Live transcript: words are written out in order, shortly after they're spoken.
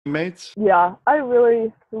teammates? Yeah, I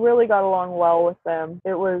really, really got along well with them.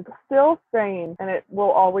 It was still strange, and it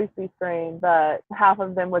will always be strange that half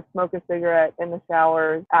of them would smoke a cigarette in the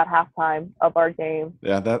showers at halftime of our game.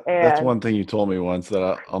 Yeah, that's And one thing you told me once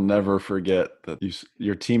that I'll never forget, that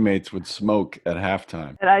your teammates would smoke at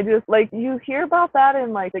halftime. And I just like you hear about that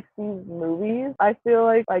in like 60s movies. I feel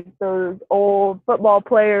like those old football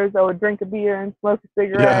players that would drink a beer and smoke a Yeah,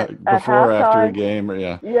 cigarette at before or after a halftime. game, or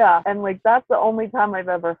yeah. Yeah, and like that's the only time I've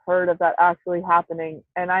ever heard of that actually happening.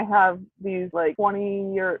 And I have these like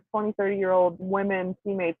 30-year-old women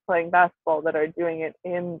teammates playing basketball that are doing it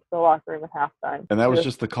in the locker room at halftime. And that was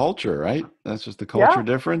Just just the culture, right? That's just the culture yeah,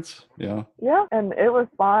 difference. Yeah. yeah, and it was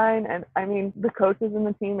fine. And I mean, the coaches and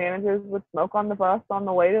the team managers would smoke on the bus on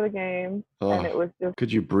the way to the game, and Oh, it was just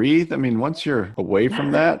could you breathe? I mean, once you're away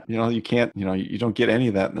from that, you can't, you don't get any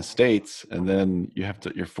of that in the States, and then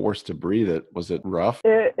you're forced to breathe it. Was it rough?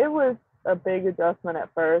 it was a big adjustment at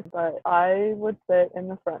first, but I would sit in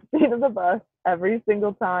the front seat of the bus every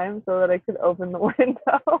single time so that I could open the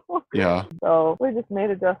window. Yeah. So we just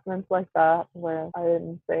made adjustments like that where I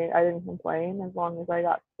didn't complain as long as I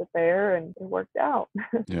got to sit there and it worked out.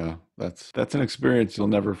 Yeah. That's an experience you'll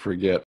never forget.